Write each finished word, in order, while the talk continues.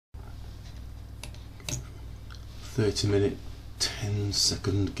30-minute,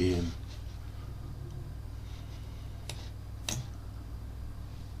 10-second game.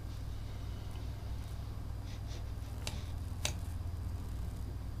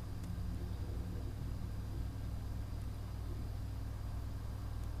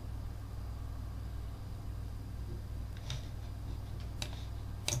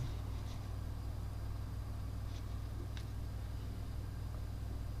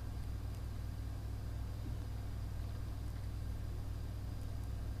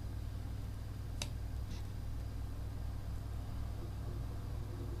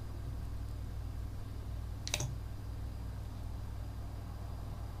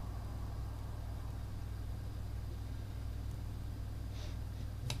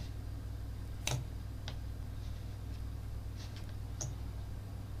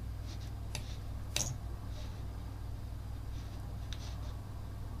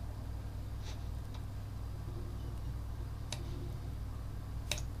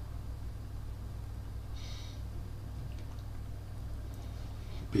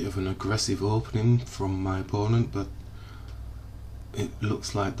 Bit of an aggressive opening from my opponent, but it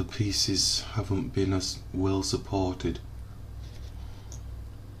looks like the pieces haven't been as well supported.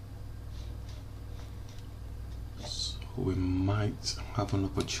 So we might have an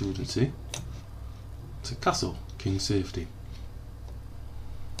opportunity to castle king safety.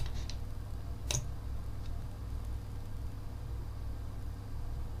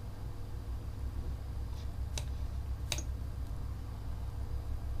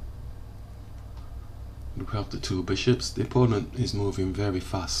 We have the two bishops. The opponent is moving very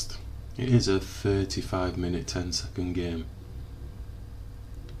fast. It is a 35-minute, 10-second game.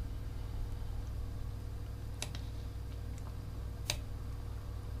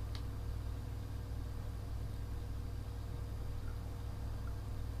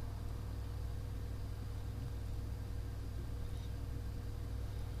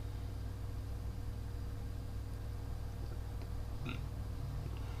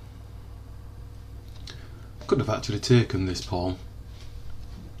 Could have actually taken this pawn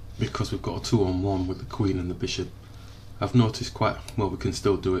because we've got a 2-on-1 with the queen and the bishop. I've noticed quite well we can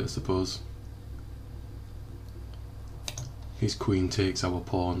still do it, I suppose. His queen takes our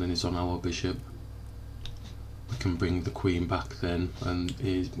pawn, then he's on our bishop. We can bring the queen back then, and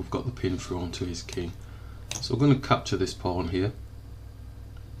we've got the pin thrown to his king. So we're going to capture this pawn here.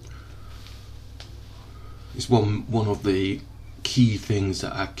 It's one of the key things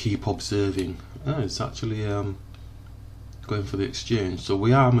that I keep observing. It's actually going for the exchange, so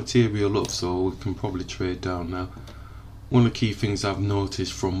we are material up, so we can probably trade down now. One of the key things I've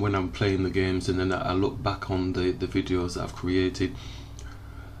noticed from when I'm playing the games, and then I look back on the videos that I've created,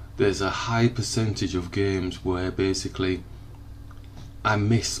 there's a high percentage of games where basically I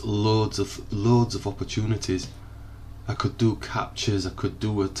miss loads of opportunities. I could do captures, I could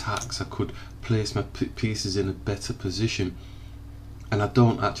do attacks, I could place my pieces in a better position, and I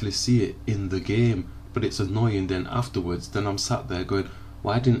don't actually see it in the game, but it's annoying. Then afterwards, then I'm sat there going,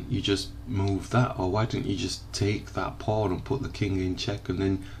 why didn't you just move that, or why didn't you just take that pawn and put the king in check, and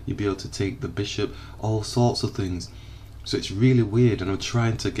then you'd be able to take the bishop, all sorts of things. So it's really weird, and I'm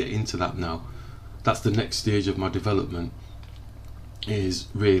trying to get into that now. That's the next stage of my development, is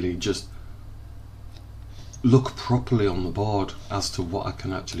really just look properly on the board as to what I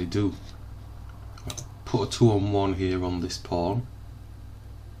can actually do. Put a 2-on-1 here on this pawn.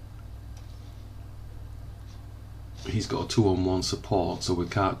 He's got a 2-on-1 support, so we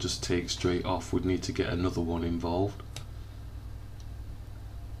can't just take straight off, we'd need to get another one involved.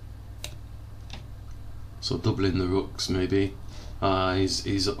 So doubling the rooks maybe.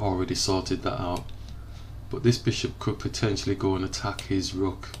 He's already sorted that out. But this bishop could potentially go and attack his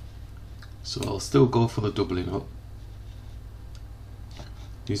rook. So I'll still go for the doubling up.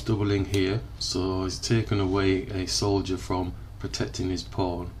 He's doubling here, so he's taken away a soldier from protecting his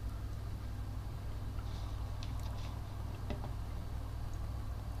pawn.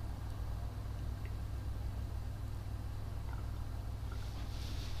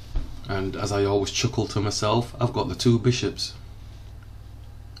 And as I always chuckle to myself, I've got the two bishops.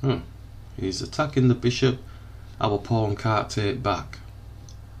 He's attacking the bishop, our pawn can't take back.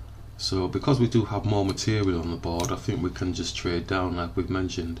 So because we do have more material on the board, I think we can just trade down like we've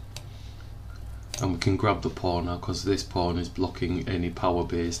mentioned. And we can grab the pawn now, because this pawn is blocking any power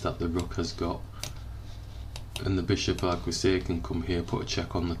base that the rook has got. And the bishop, like we say, can come here, put a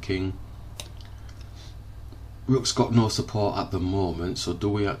check on the king. Rook's got no support at the moment, so do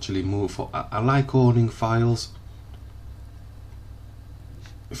we actually move for... I like owning files.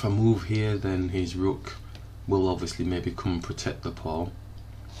 If I move here, then his rook will obviously maybe come and protect the pawn,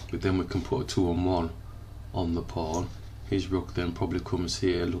 but then we can put a 2-on-1 on the pawn. His rook then probably comes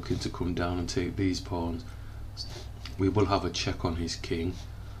here looking to come down and take these pawns. We will have a check on his king.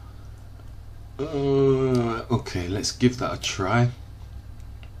 Okay, let's give that a try.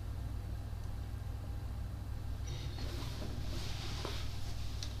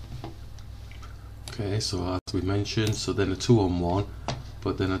 Okay, so as we mentioned, so then a 2-on-1,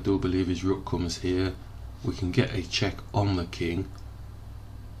 but then I do believe his rook comes here. We can get a check on the king,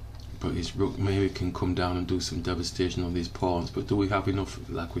 but his rook maybe can come down and do some devastation on these pawns. But do we have enough?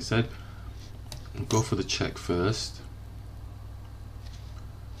 Like we said, we'll go for the check first,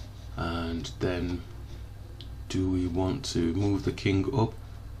 and then do we want to move the king up?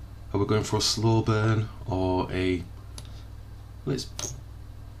 Are we going for a slow burn or a, let's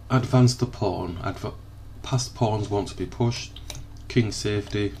advance the pawn. Past pawns want to be pushed. King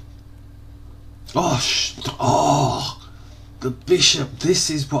safety. Oh, the bishop. This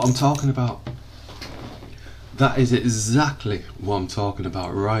is what I'm talking about. That is exactly what I'm talking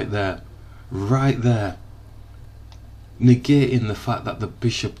about right there. Right there. Negating the fact that the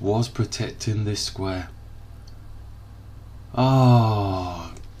bishop was protecting this square.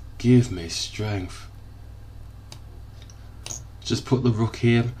 Oh, give me strength. Just put the rook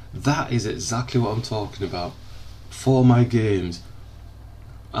here. That is exactly what I'm talking about. For my games,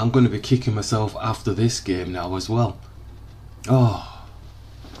 I'm going to be kicking myself after this game now as well. Oh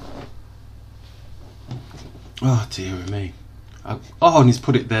dear me. And he's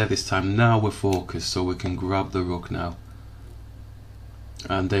put it there this time. Now we're focused, so we can grab the rook now.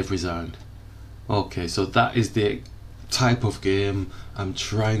 And they've resigned. Okay, so that is the type of game I'm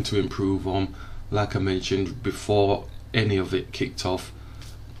trying to improve on. Like I mentioned before any of it kicked off,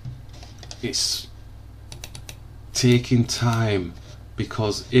 it's taking time,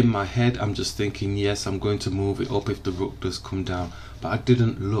 because in my head I'm just thinking, yes, I'm going to move it up if the rook does come down, but I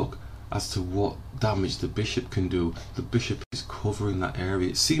didn't look as to what damage the bishop can do. The bishop is covering that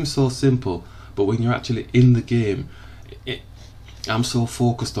area. It seems so simple, but when you're actually in the game, I'm so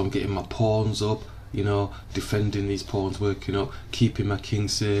focused on getting my pawns up, you know, defending these pawns, working up, keeping my king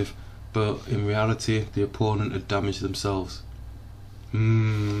safe, but in reality the opponent had damaged themselves.